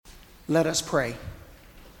Let us pray.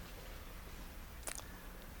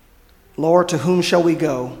 Lord, to whom shall we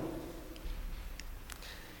go?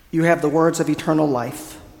 You have the words of eternal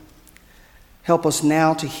life. Help us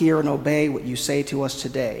now to hear and obey what you say to us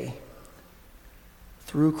today.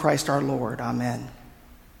 Through Christ our Lord. Amen.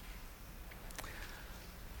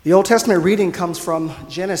 The Old Testament reading comes from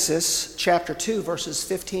Genesis chapter 2, verses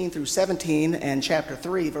 15 through 17, and chapter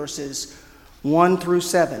 3, verses 1 through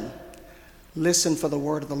 7. Listen for the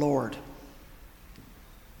word of the Lord.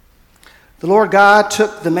 The Lord God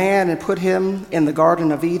took the man and put him in the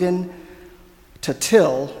Garden of Eden to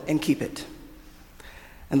till and keep it.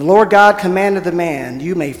 And the Lord God commanded the man,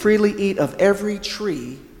 "You may freely eat of every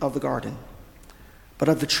tree of the garden, but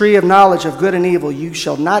of the tree of knowledge of good and evil you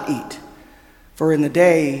shall not eat, for in the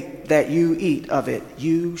day that you eat of it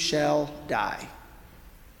you shall die."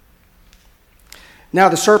 Now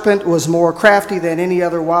the serpent was more crafty than any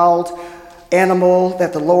other wild animal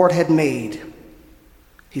that the Lord had made.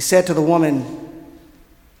 He said to the woman,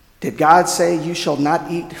 "Did God say you shall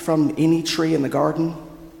not eat from any tree in the garden?"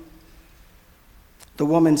 The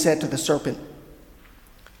woman said to the serpent,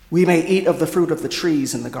 "We may eat of the fruit of the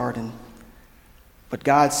trees in the garden. But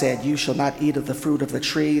God said, you shall not eat of the fruit of the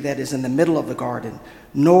tree that is in the middle of the garden,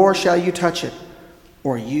 nor shall you touch it,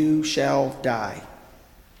 or you shall die."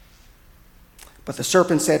 But the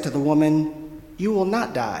serpent said to the woman, "You will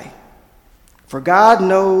not die. For God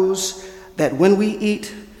knows that when we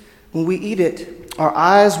eat it, our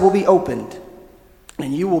eyes will be opened,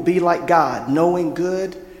 and you will be like God, knowing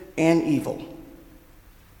good and evil."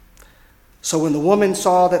 So when the woman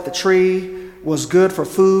saw that the tree was good for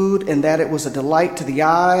food, and that it was a delight to the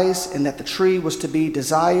eyes, and that the tree was to be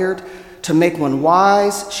desired to make one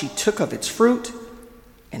wise, she took of its fruit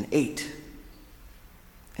and ate.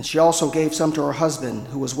 And she also gave some to her husband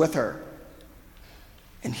who was with her,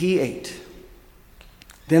 and he ate.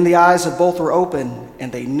 Then the eyes of both were opened,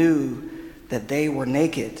 and they knew that they were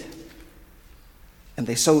naked. And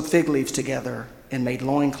they sewed fig leaves together and made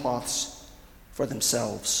loincloths for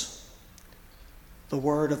themselves. The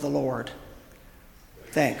word of the Lord.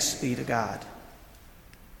 Thanks be to God.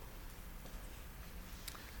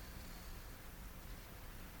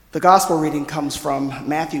 The gospel reading comes from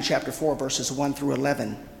Matthew chapter 4, verses 1 through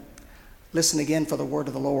 11. Listen again for the word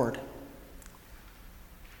of the Lord.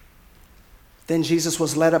 Then Jesus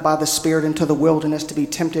was led up by the Spirit into the wilderness to be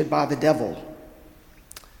tempted by the devil.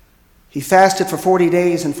 He fasted for 40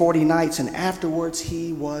 days and 40 nights, and afterwards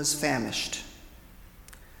he was famished.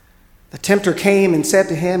 The tempter came and said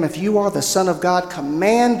to him, "If you are the Son of God,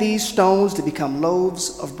 command these stones to become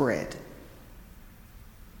loaves of bread."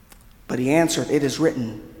 But he answered, "It is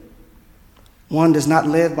written, one does not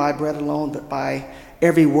live by bread alone, but by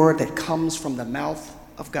every word that comes from the mouth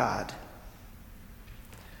of God."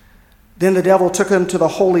 Then the devil took him to the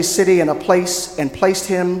holy city and placed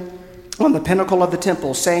him on the pinnacle of the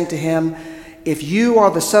temple, saying to him, "If you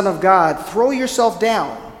are the Son of God, throw yourself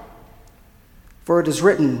down. For it is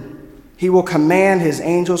written, he will command his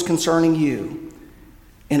angels concerning you,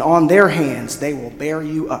 and on their hands they will bear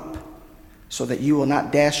you up, so that you will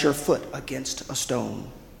not dash your foot against a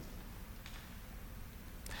stone."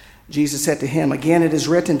 Jesus said to him, "Again it is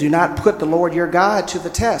written, do not put the Lord your God to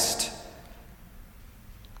the test."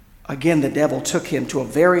 Again the devil took him to a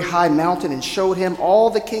very high mountain and showed him all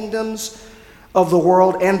the kingdoms of the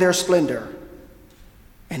world and their splendor.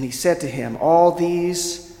 And he said to him, "All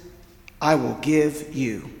these I will give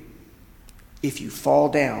you, if you fall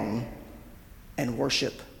down and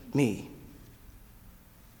worship me."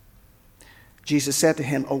 Jesus said to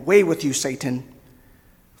him, "Away with you, Satan,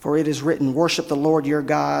 for it is written, worship the Lord your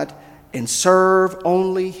God and serve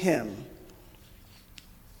only him."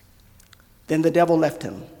 Then the devil left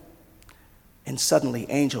him, and suddenly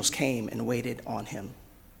angels came and waited on him.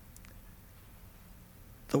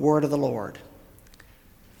 The word of the Lord.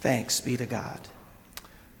 Thanks be to God.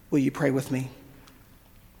 Will you pray with me?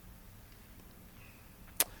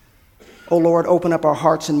 O Lord, open up our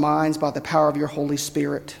hearts and minds by the power of your Holy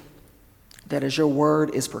Spirit, that as your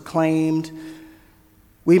word is proclaimed,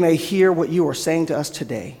 we may hear what you are saying to us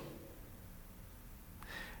today.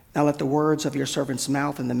 Now let the words of your servant's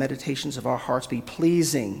mouth and the meditations of our hearts be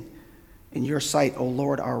pleasing in your sight, O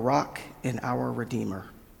Lord, our rock and our Redeemer.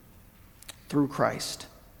 Through Christ.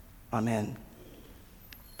 Amen.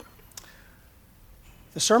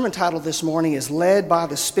 The sermon title this morning is Led by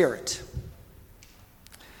the Spirit.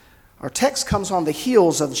 Our text comes on the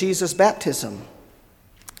heels of Jesus' baptism.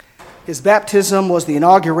 His baptism was the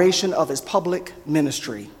inauguration of his public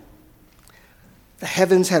ministry. The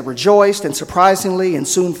heavens had rejoiced, and surprisingly, and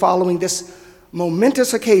soon following this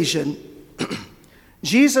momentous occasion,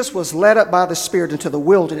 Jesus was led up by the Spirit into the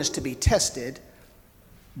wilderness to be tested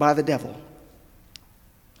by the devil.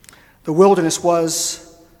 The wilderness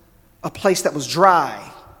was a place that was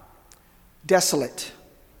dry, desolate,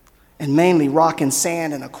 and mainly rock and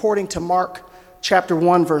sand. And according to Mark chapter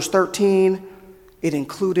 1, verse 13, it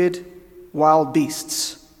included wild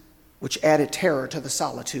beasts, which added terror to the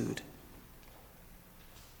solitude.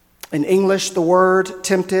 In English, the word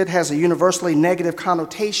tempted has a universally negative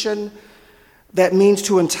connotation that means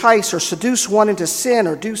to entice or seduce one into sin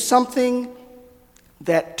or do something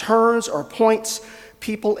that turns or points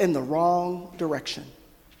people in the wrong direction.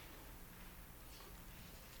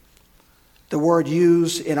 The word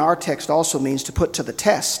used in our text also means to put to the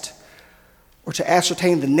test or to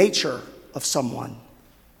ascertain the nature of someone.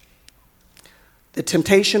 The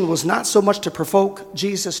temptation was not so much to provoke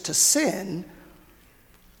Jesus to sin,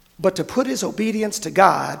 but to put his obedience to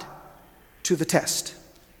God to the test.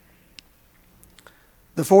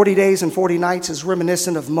 The 40 days and 40 nights is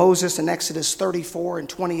reminiscent of Moses in Exodus 34 and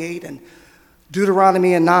 28 and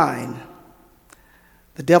Deuteronomy 9.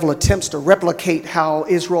 The devil attempts to replicate how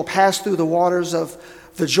Israel passed through the waters of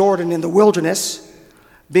the Jordan in the wilderness,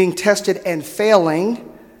 being tested and failing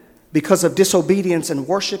because of disobedience and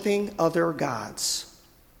worshiping other gods.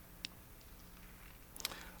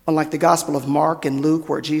 Unlike the Gospel of Mark and Luke,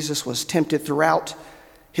 where Jesus was tempted throughout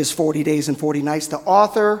his 40 days and 40 nights, the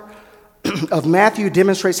author of Matthew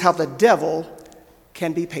demonstrates how the devil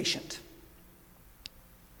can be patient.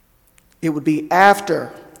 It would be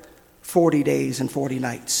after 40 days and 40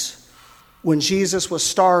 nights, when Jesus was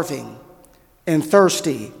starving and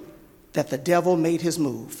thirsty, that the devil made his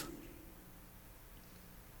move.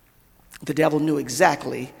 The devil knew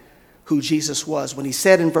exactly who Jesus was when he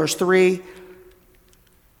said in verse 3,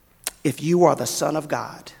 "If you are the Son of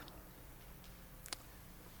God."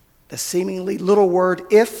 The seemingly little word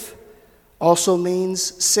 "if" also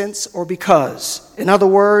means since or because. In other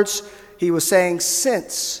words, he was saying,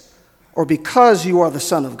 since or because you are the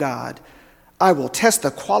Son of God, I will test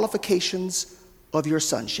the qualifications of your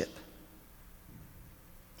sonship.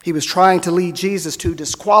 He was trying to lead Jesus to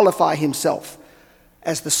disqualify himself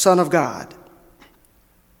as the Son of God.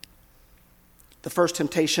 The first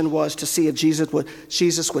temptation was to see if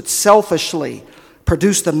Jesus would selfishly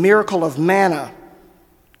produce the miracle of manna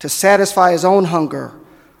to satisfy his own hunger,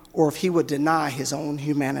 or if he would deny his own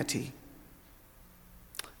humanity.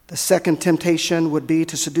 The second temptation would be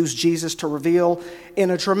to seduce Jesus to reveal in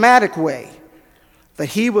a dramatic way that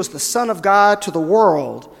he was the Son of God to the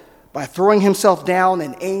world by throwing himself down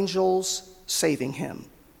and angels saving him.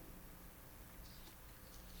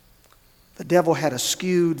 The devil had a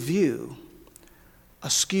skewed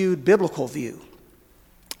biblical view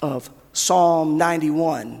of Psalm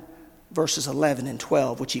 91, verses 11 and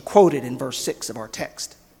 12, which he quoted in verse 6 of our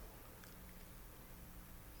text.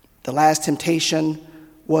 The last temptation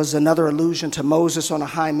was another allusion to Moses on a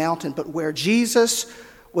high mountain, but where Jesus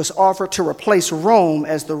was offered to replace Rome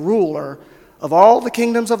as the ruler of all the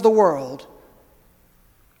kingdoms of the world,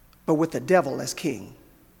 but with the devil as king.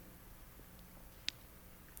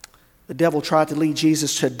 The devil tried to lead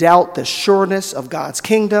Jesus to doubt the sureness of God's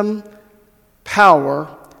kingdom,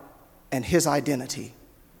 power, and his identity.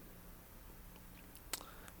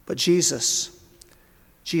 But Jesus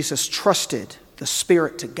trusted the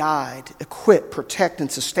Spirit to guide, equip, protect,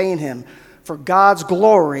 and sustain him for God's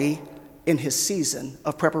glory in his season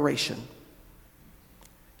of preparation.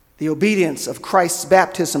 The obedience of Christ's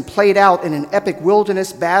baptism played out in an epic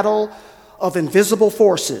wilderness battle of invisible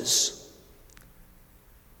forces.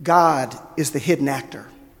 God is the hidden actor.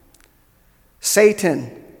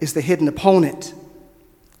 Satan is the hidden opponent,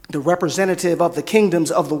 the representative of the kingdoms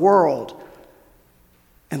of the world,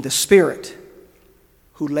 and the Spirit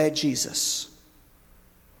who led Jesus.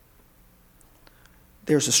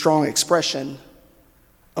 There's a strong expression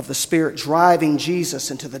of the Spirit driving Jesus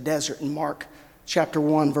into the desert in Mark chapter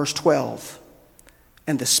 1, verse 12.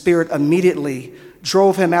 And the Spirit immediately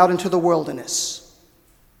drove him out into the wilderness.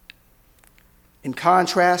 In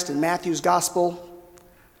contrast, in Matthew's gospel,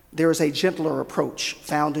 there is a gentler approach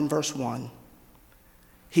found in verse 1.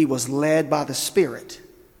 He was led by the Spirit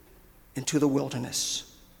into the wilderness.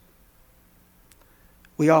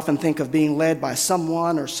 We often think of being led by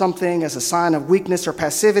someone or something as a sign of weakness or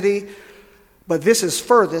passivity, but this is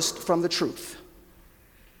furthest from the truth.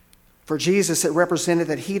 For Jesus, it represented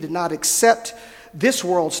that he did not accept this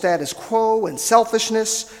world's status quo and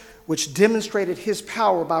selfishness, which demonstrated his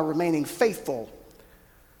power by remaining faithful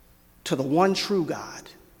to the one true God.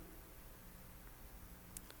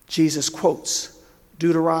 Jesus quotes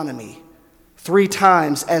Deuteronomy 3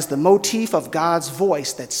 times as the motif of God's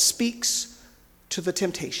voice that speaks to the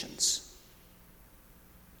temptations.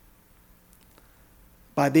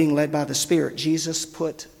 By being led by the Spirit, Jesus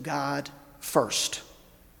put God first,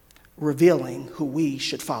 revealing who we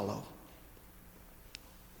should follow.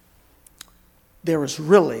 There is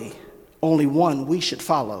really only one we should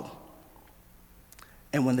follow.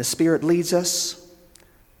 And when the Spirit leads us,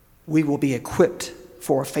 we will be equipped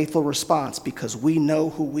for a faithful response because we know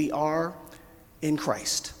who we are in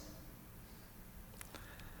Christ.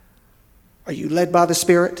 Are you led by the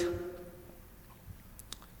Spirit?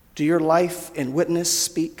 Do your life and witness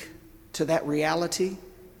speak to that reality?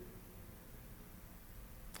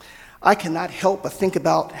 I cannot help but think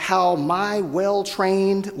about how my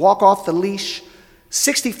well-trained, walk-off-the-leash,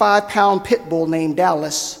 65-pound pit bull named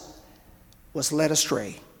Dallas was led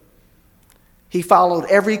astray. He followed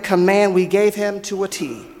every command we gave him to a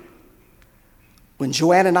T. When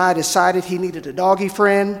Joanne and I decided he needed a doggy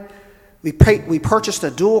friend, we purchased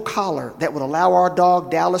a dual collar that would allow our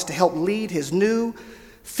dog Dallas to help lead his new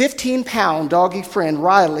 15-pound doggy friend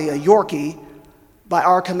Riley, a Yorkie, by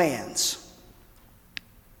our commands.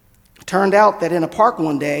 It turned out that in a park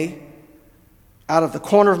one day, out of the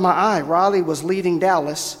corner of my eye, Riley was leading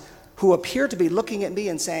Dallas, who appeared to be looking at me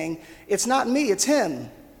and saying, "It's not me, it's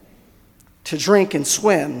him," to drink and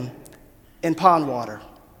swim in pond water.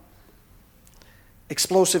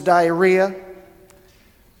 Explosive diarrhea,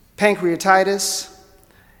 pancreatitis,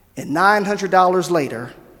 and $900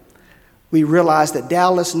 later, we realized that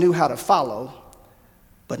Dallas knew how to follow,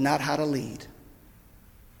 but not how to lead.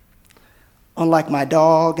 Unlike my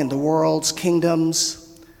dog and the world's kingdoms,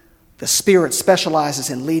 the Spirit specializes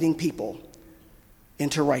in leading people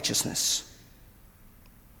into righteousness.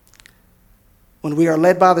 When we are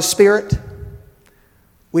led by the Spirit,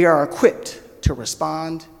 we are equipped to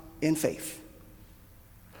respond in faith.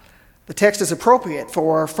 The text is appropriate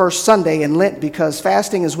for First Sunday in Lent because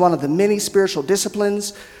fasting is one of the many spiritual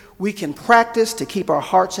disciplines we can practice to keep our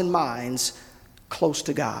hearts and minds close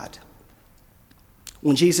to God.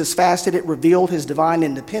 When Jesus fasted, it revealed his divine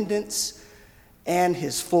independence and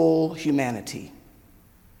his full humanity.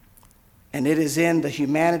 And it is in the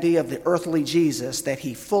humanity of the earthly Jesus that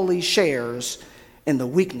he fully shares in the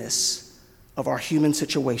weakness of our human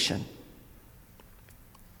situation.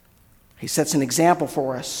 He sets an example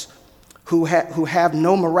for us who have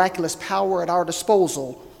no miraculous power at our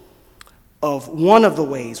disposal of one of the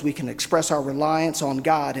ways we can express our reliance on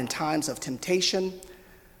God in times of temptation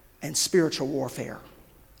and spiritual warfare.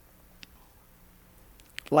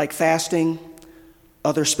 Like fasting,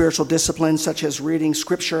 other spiritual disciplines such as reading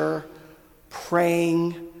scripture,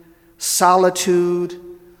 praying, solitude,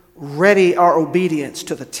 ready our obedience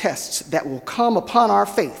to the tests that will come upon our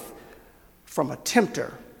faith from a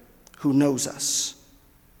tempter who knows us.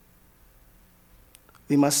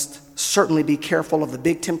 We must certainly be careful of the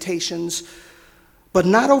big temptations, but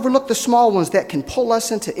not overlook the small ones that can pull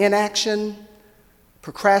us into inaction,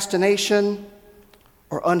 procrastination,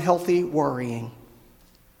 or unhealthy worrying.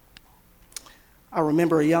 I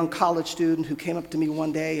remember a young college student who came up to me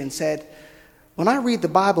one day and said, "When I read the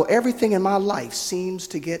Bible, everything in my life seems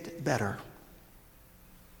to get better."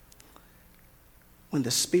 When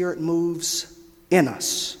the Spirit moves in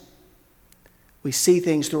us, we see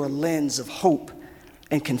things through a lens of hope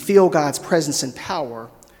and can feel God's presence and power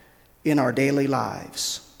in our daily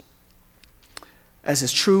lives. As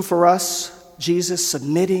is true for us, Jesus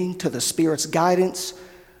submitting to the Spirit's guidance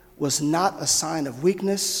was not a sign of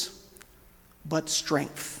weakness, but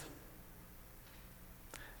strength.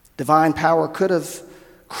 Divine power could have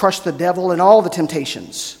crushed the devil and all the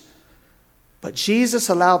temptations, but Jesus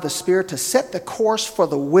allowed the Spirit to set the course for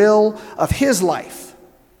the will of his life.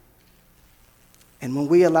 And when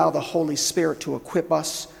we allow the Holy Spirit to equip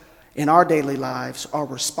us in our daily lives, our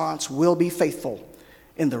response will be faithful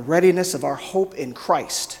in the readiness of our hope in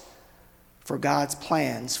Christ for God's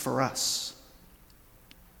plans for us.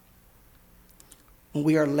 When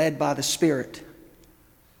we are led by the Spirit,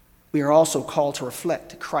 we are also called to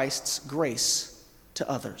reflect Christ's grace to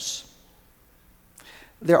others.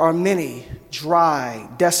 There are many dry,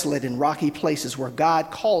 desolate, and rocky places where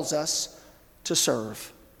God calls us to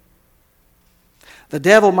serve. The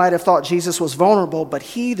devil might have thought Jesus was vulnerable, but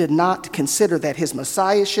he did not consider that his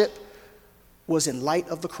messiahship was in light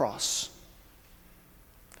of the cross.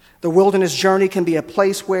 The wilderness journey can be a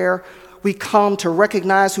place where we come to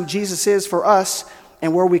recognize who Jesus is for us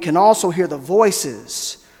and where we can also hear the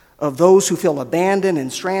voices of those who feel abandoned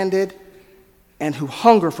and stranded and who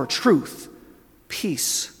hunger for truth,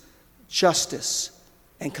 peace, justice,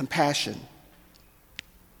 and compassion.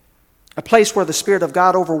 A place where the Spirit of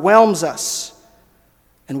God overwhelms us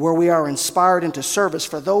and where we are inspired into service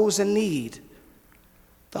for those in need,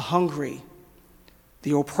 the hungry,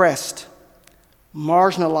 the oppressed,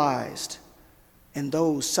 marginalized, and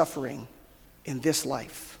those suffering in this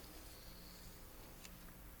life.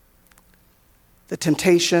 The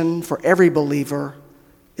temptation for every believer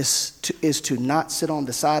is to not sit on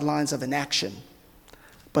the sidelines of inaction,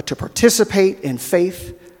 but to participate in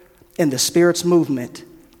faith in the Spirit's movement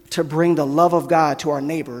to bring the love of God to our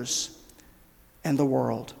neighbors and the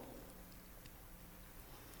world.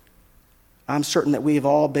 I'm certain that we have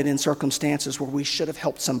all been in circumstances where we should have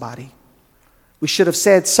helped somebody. We should have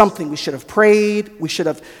said something. We should have prayed. We should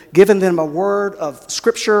have given them a word of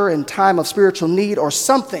scripture in time of spiritual need or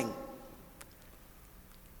something.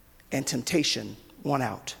 And temptation won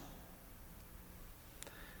out.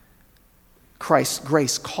 Christ's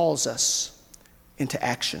grace calls us into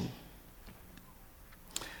action.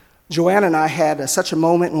 Joanne and I had such a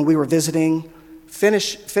moment when we were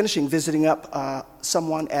finishing visiting up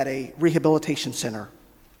someone at a rehabilitation center.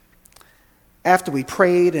 After we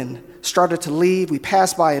prayed and started to leave, we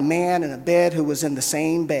passed by a man in a bed who was in the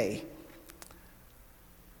same bay.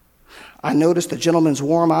 I noticed the gentleman's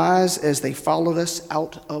warm eyes as they followed us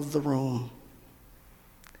out of the room.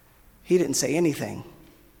 He didn't say anything.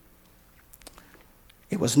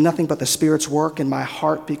 It was nothing but the Spirit's work in my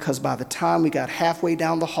heart, because by the time we got halfway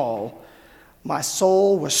down the hall, my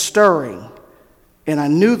soul was stirring, and I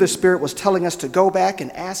knew the Spirit was telling us to go back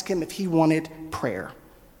and ask him if he wanted prayer.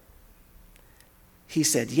 He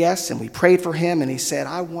said yes, and we prayed for him, and he said,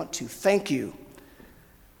 "I want to thank you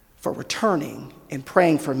for returning and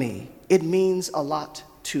praying for me. It means a lot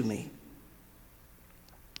to me."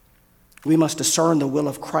 We must discern the will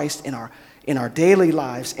of Christ in our daily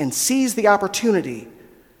lives and seize the opportunity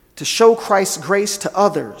to show Christ's grace to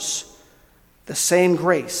others, the same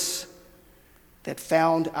grace that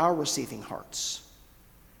found our receiving hearts.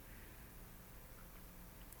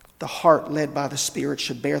 The heart led by the Spirit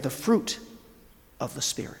should bear the fruit of the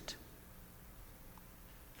Spirit: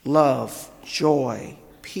 love, joy,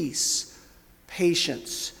 peace,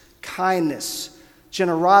 patience, kindness,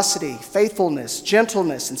 generosity, faithfulness,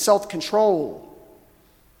 gentleness, and self-control.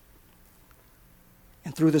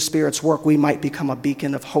 And through the Spirit's work, we might become a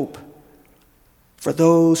beacon of hope for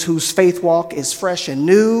those whose faith walk is fresh and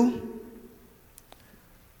new,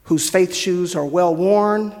 whose faith shoes are well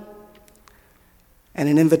worn, and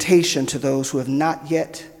an invitation to those who have not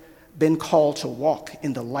yet been called to walk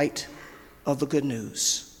in the light of the good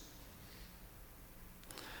news.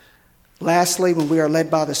 Lastly, when we are led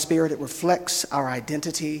by the Spirit, it reflects our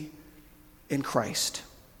identity in Christ.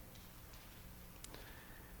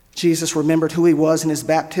 Jesus remembered who he was in his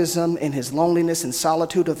baptism, in his loneliness and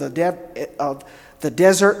solitude of the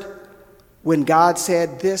desert, when God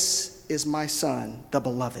said, "This is my Son, the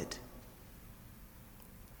beloved."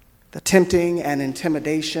 The tempting and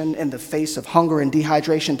intimidation in the face of hunger and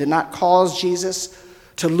dehydration did not cause Jesus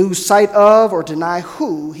to lose sight of or deny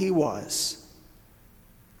who he was.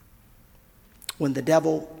 When the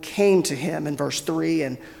devil came to him in verse 3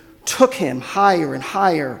 and took him higher and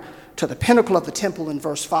higher to the pinnacle of the temple in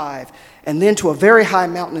verse 5, and then to a very high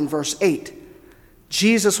mountain in verse 8,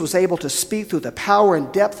 Jesus was able to speak through the power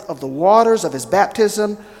and depth of the waters of his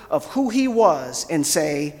baptism of who he was and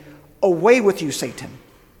say, "Away with you, Satan,"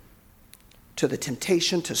 to the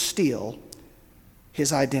temptation to steal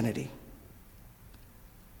his identity.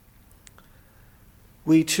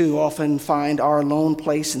 We too often find our alone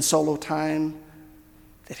place in solo time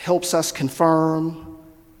that helps us confirm,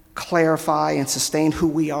 clarify, and sustain who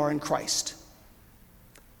we are in Christ,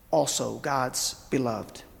 also God's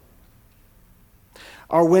beloved.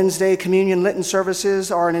 Our Wednesday communion Lenten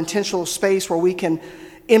services are an intentional space where we can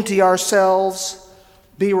empty ourselves,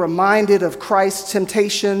 be reminded of Christ's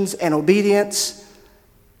temptations and obedience,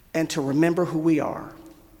 and to remember who we are.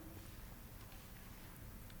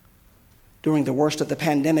 During the worst of the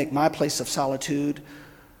pandemic, my place of solitude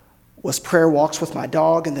was prayer walks with my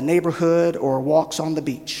dog in the neighborhood or walks on the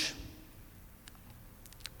beach.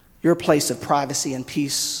 Your place of privacy and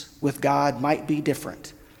peace with God might be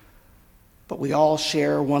different, but we all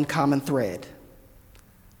share one common thread: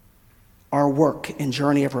 our work and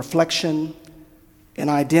journey of reflection and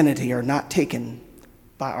identity are not taken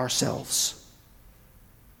by ourselves.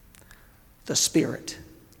 The Spirit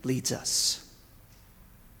leads us.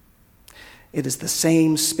 It is the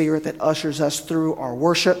same Spirit that ushers us through our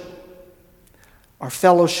worship, our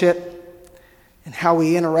fellowship, and how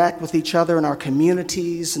we interact with each other in our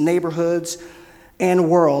communities, neighborhoods, and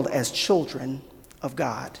world as children of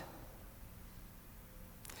God.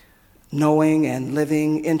 Knowing and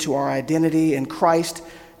living into our identity in Christ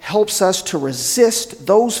helps us to resist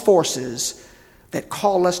those forces that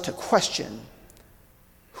call us to question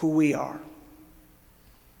who we are.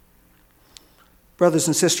 Brothers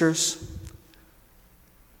and sisters,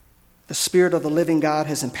 The Spirit of the living God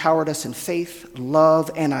has empowered us in faith,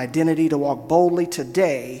 love, and identity to walk boldly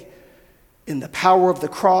today in the power of the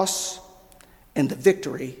cross and the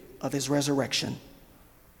victory of his resurrection.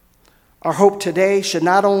 Our hope today should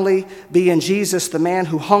not only be in Jesus, the man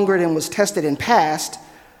who hungered and was tested and passed,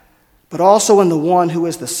 but also in the one who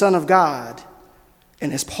is the Son of God,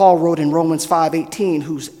 and as Paul wrote in Romans 5:18,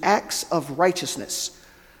 whose acts of righteousness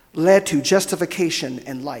led to justification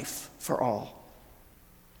and life for all.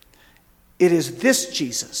 It is this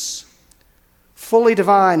Jesus, fully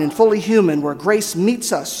divine and fully human, where grace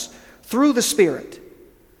meets us through the Spirit,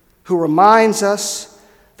 who reminds us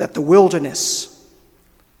that the wilderness,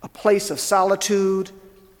 a place of solitude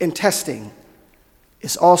and testing,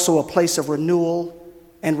 is also a place of renewal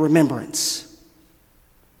and remembrance.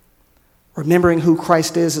 Remembering who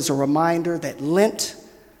Christ is a reminder that Lent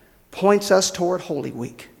points us toward Holy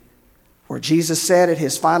Week, where Jesus said at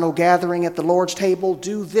his final gathering at the Lord's table,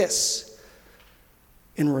 "Do this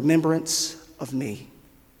in remembrance of me."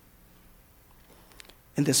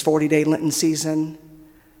 In this 40-day Lenten season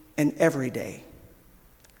and every day,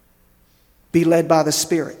 be led by the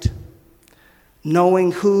Spirit,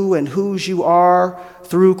 knowing who and whose you are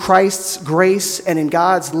through Christ's grace and in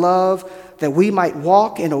God's love, that we might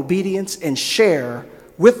walk in obedience and share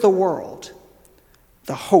with the world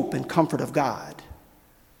the hope and comfort of God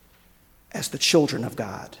as the children of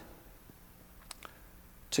God.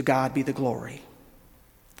 To God be the glory.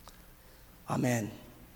 Amen.